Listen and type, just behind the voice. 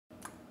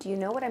Do you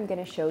know what I'm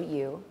going to show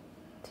you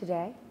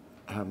today?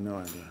 I have no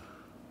idea.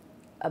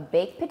 A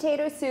baked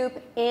potato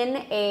soup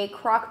in a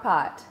crock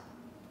pot.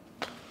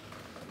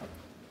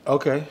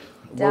 Okay.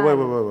 Done. Wait a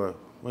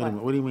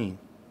minute. What do you mean?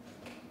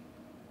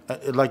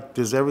 Like,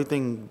 does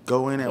everything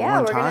go in at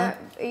one time?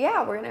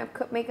 We're gonna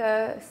make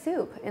a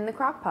soup in the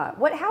crock pot.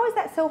 How is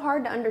that so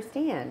hard to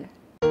understand?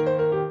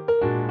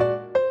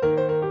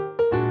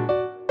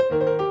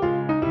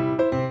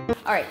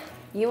 All right,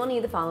 you will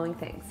need the following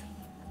things.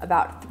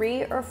 About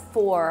 3 or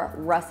 4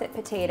 russet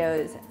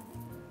potatoes,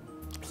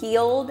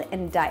 peeled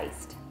and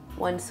diced.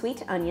 1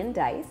 sweet onion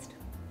diced.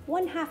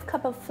 1/2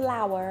 cup of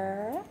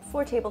flour,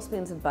 4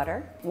 tablespoons of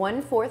butter,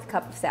 1/4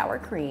 cup of sour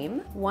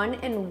cream, 1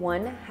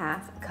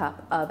 1/2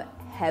 cup of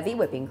heavy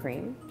whipping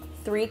cream,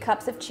 3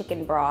 cups of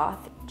chicken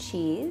broth,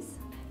 cheese.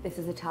 This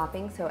is a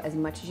topping, so as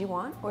much as you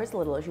want or as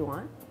little as you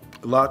want.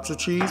 Lots of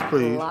cheese,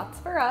 please. Lots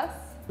for us.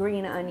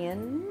 Green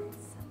onions.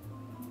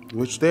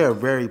 Which they are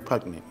very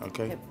pungent,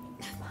 okay?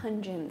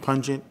 Pungent.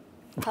 Pungent?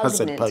 I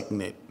said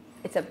pungent.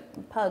 It's a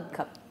pug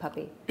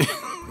puppy.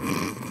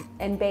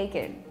 And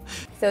bacon.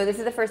 So this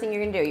is the first thing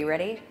you're gonna do. You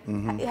ready?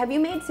 Mm-hmm. Have you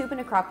made soup in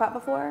a crock pot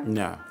before?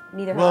 No.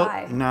 Neither have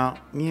I. No.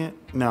 Yeah.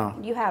 No.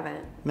 You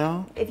haven't?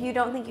 No. If you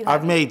don't think you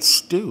have, I've made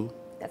stew.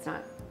 That's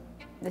not.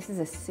 This is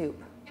a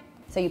soup.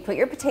 So you put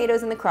your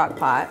potatoes in the crock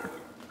pot.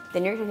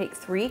 Then you're gonna take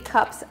 3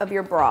 cups of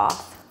your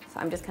broth. So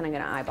I'm just kind of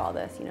gonna eyeball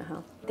this, you know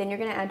how. Then you're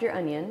gonna add your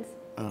onions.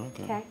 Oh,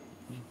 okay.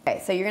 Okay,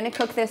 so you're gonna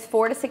cook this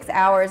 4 to 6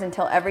 hours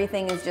until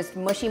everything is just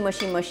mushy,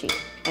 mushy, mushy.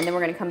 And then we're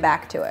gonna come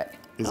back to it.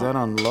 Is that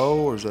on low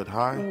or is that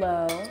high?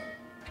 Low.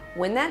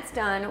 When that's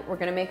done, we're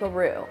gonna make a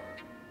roux.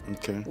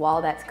 Okay.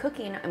 While that's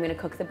cooking, I'm gonna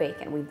cook the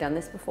bacon. We've done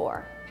this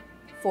before.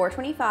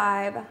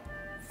 425,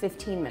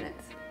 15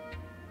 minutes.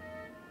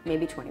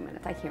 Maybe 20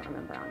 minutes, I can't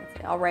remember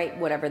honestly. I'll write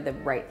whatever the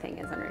right thing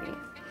is underneath.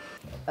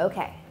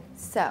 Okay,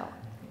 so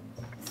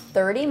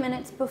 30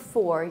 minutes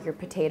before your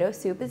potato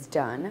soup is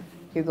done,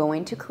 you're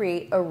going to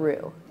create a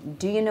roux.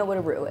 Do you know what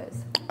a roux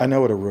is? I know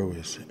what a roux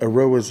is. A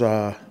roux is,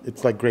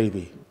 it's like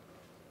gravy.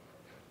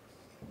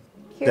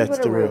 Here's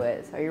what a roux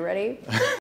is. Are you ready?